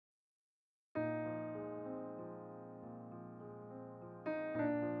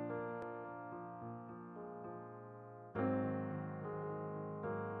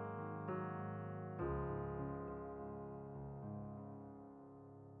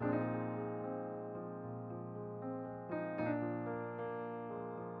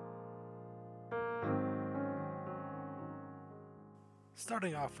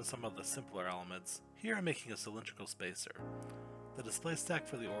Starting off with some of the simpler elements, here I'm making a cylindrical spacer. The display stack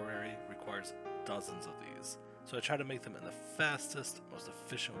for the Orrery requires dozens of these, so I try to make them in the fastest, most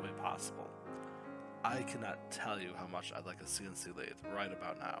efficient way possible. I cannot tell you how much I'd like a CNC lathe right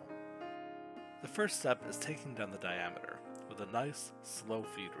about now. The first step is taking down the diameter with a nice, slow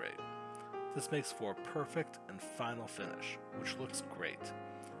feed rate. This makes for a perfect and final finish, which looks great.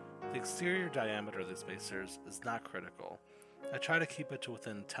 The exterior diameter of these spacers is not critical. I try to keep it to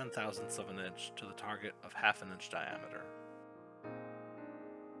within 10,000ths of an inch to the target of half an inch diameter.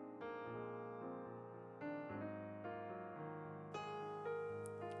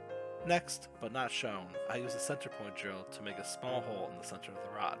 Next, but not shown, I use a center point drill to make a small hole in the center of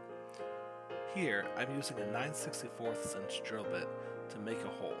the rod. Here, I'm using a 9/64 inch drill bit to make a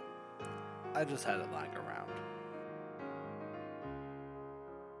hole. I just had it lying around.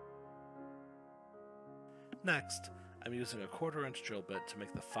 Next, I'm using a 1/4 inch drill bit to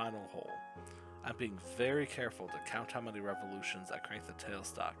make the final hole. I'm being very careful to count how many revolutions I crank the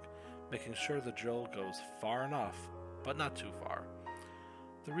tailstock, making sure the drill goes far enough, but not too far.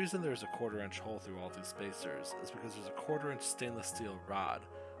 The reason there's a 1/4 inch hole through all these spacers is because there's a 1/4 inch stainless steel rod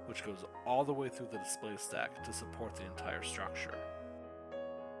which goes all the way through the display stack to support the entire structure.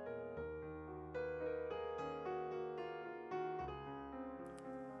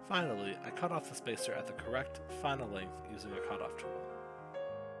 Finally, I cut off the spacer at the correct final length using a cutoff tool.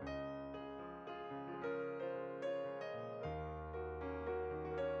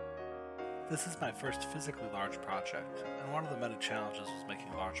 This is my first physically large project, and one of the many challenges was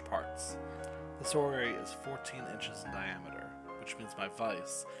making large parts. This Orrery is 14 inches in diameter, which means my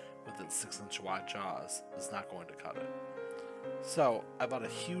vise, with its 6-inch wide jaws, is not going to cut it. So, I bought a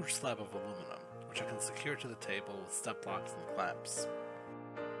huge slab of aluminum, which I can secure to the table with step blocks and clamps.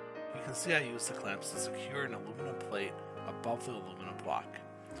 You can see I use the clamps to secure an aluminum plate above the aluminum block.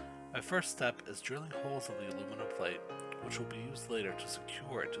 My first step is drilling holes in the aluminum plate, which will be used later to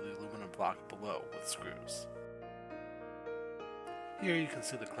secure it to the aluminum block below with screws. Here you can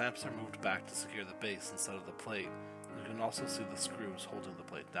see the clamps are moved back to secure the base instead of the plate, and you can also see the screws holding the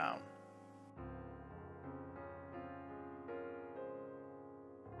plate down.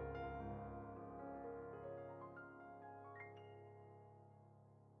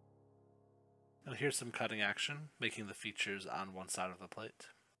 And here's some cutting action, making the features on one side of the plate.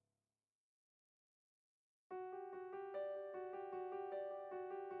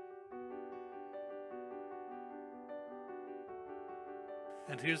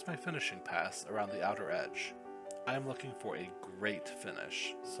 And here's my finishing pass around the outer edge. I am looking for a great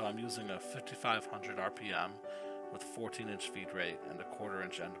finish, so I'm using a 5500 RPM with 14-inch feed rate and a 1/4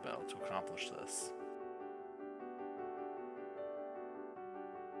 inch end mill to accomplish this.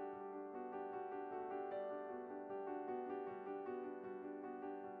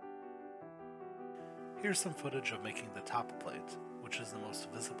 Here's some footage of making the top plate, which is the most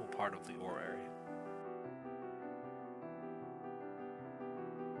visible part of the Orrery.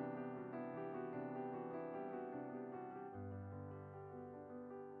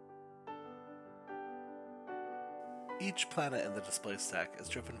 Each planet in the display stack is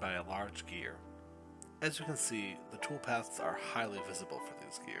driven by a large gear. As you can see, the toolpaths are highly visible for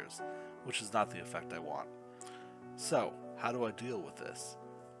these gears, which is not the effect I want. So, how do I deal with this?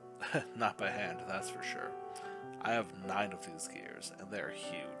 Not by hand, that's for sure. I have 9 of these gears, and they are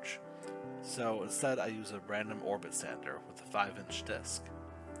huge. So instead I use a random orbit sander with a 5-inch disc.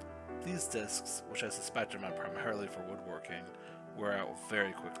 These discs, which I suspect are meant primarily for woodworking, wear out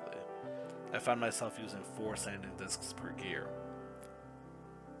very quickly. I found myself using 4 sanding discs per gear.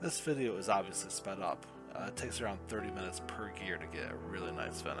 This video is obviously sped up. It takes around 30 minutes per gear to get a really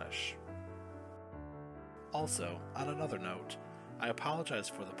nice finish. Also, on another note, I apologize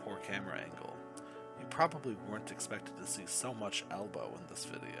for the poor camera angle. You probably weren't expected to see so much elbow in this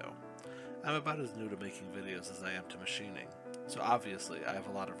video. I'm about as new to making videos as I am to machining, so obviously I have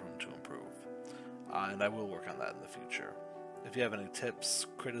a lot of room to improve. And I will work on that in the future. If you have any tips,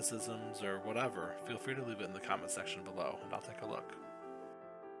 criticisms, or whatever, feel free to leave it in the comment section below, and I'll take a look.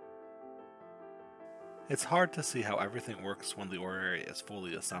 It's hard to see how everything works when the Orrery is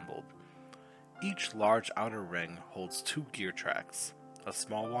fully assembled. Each large outer ring holds 2 gear tracks, a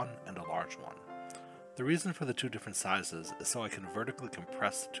small one and a large one. The reason for the 2 different sizes is so I can vertically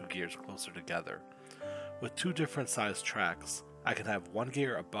compress the 2 gears closer together. With 2 different sized tracks, I can have 1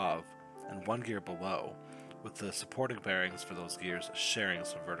 gear above and 1 gear below, with the supporting bearings for those gears sharing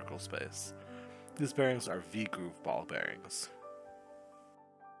some vertical space. These bearings are V-groove ball bearings.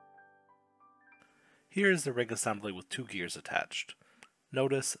 Here is the ring assembly with 2 gears attached.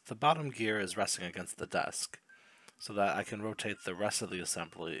 Notice the bottom gear is resting against the desk. so that I can rotate the rest of the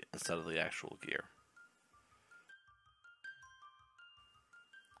assembly instead of the actual gear.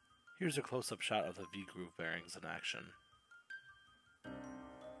 Here's a close-up shot of the V-groove bearings in action.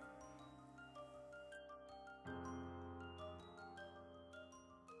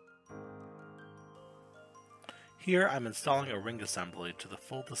 Here I'm installing a ring assembly to the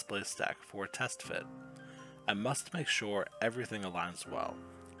full display stack for a test fit. I must make sure everything aligns well.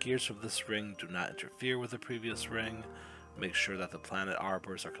 Gears from this ring do not interfere with the previous ring. Make sure that the planet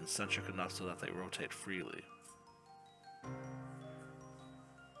arbors are concentric enough so that they rotate freely.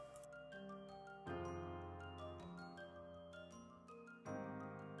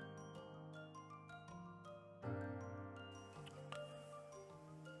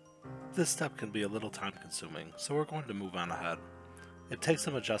 This step can be a little time consuming, so we're going to move on ahead. It takes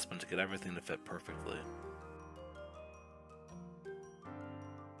some adjustment to get everything to fit perfectly.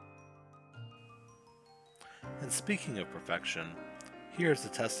 And speaking of perfection, here's the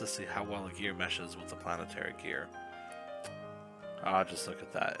test to see how well a gear meshes with the planetary gear. Ah, just look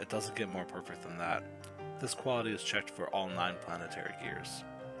at that. It doesn't get more perfect than that. This quality is checked for all 9 planetary gears.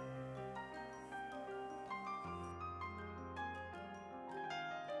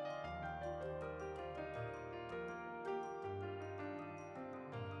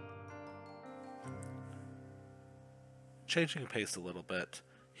 Changing pace a little bit,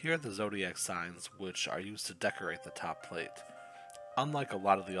 here are the zodiac signs which are used to decorate the top plate. Unlike a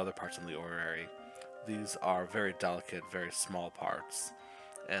lot of the other parts in the Orrery, these are very delicate, very small parts,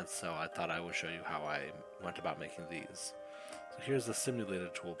 and so I thought I would show you how I went about making these. So here's the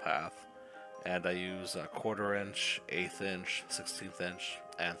simulated toolpath, and I use a 1/4 inch, 1/8 inch, 16th inch,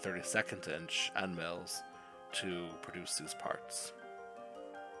 and 32nd inch end mills to produce these parts.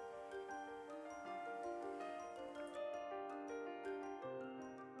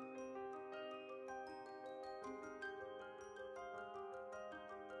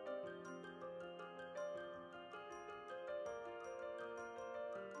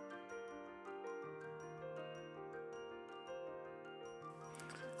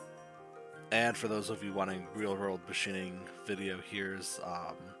 And for those of you wanting real-world machining video, here's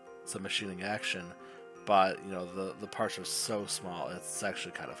some machining action. But, you know, the parts are so small, it's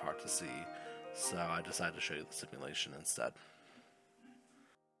actually kind of hard to see. So I decided to show you the simulation instead.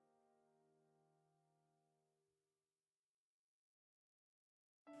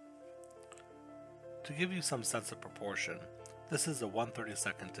 To give you some sense of proportion, this is a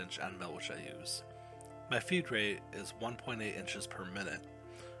 1/32 inch end mill which I use. My feed rate is 1.8 inches per minute,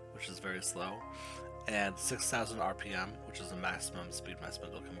 which is very slow, and 6,000 RPM, which is the maximum speed my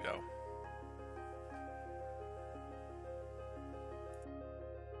spindle can go.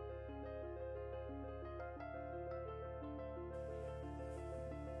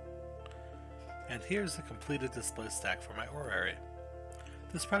 And here's the completed display stack for my Orrery.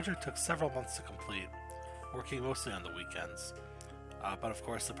 This project took several months to complete, working mostly on the weekends. But of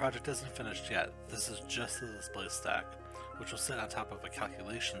course the project isn't finished yet. This is just the display stack, which will sit on top of a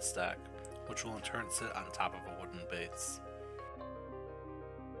calculation stack, which will in turn sit on top of a wooden base.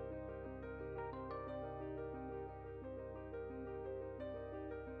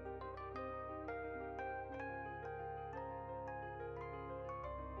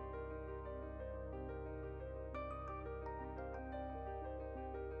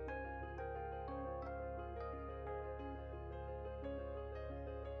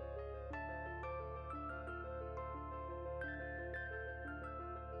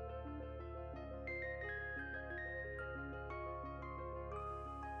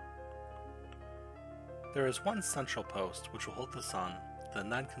 There is one central post which will hold the sun, then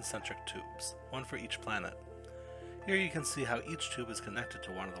 9 concentric tubes, one for each planet. Here you can see how each tube is connected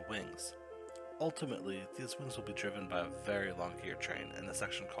to one of the wings. Ultimately, these wings will be driven by a very long gear train in a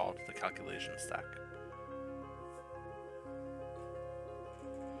section called the calculation stack.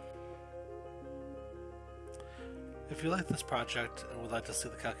 If you like this project and would like to see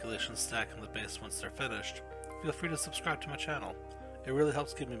the calculation stack and the base once they're finished, feel free to subscribe to my channel. It really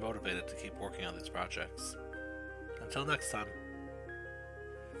helps keep me motivated to keep working on these projects. Until next time.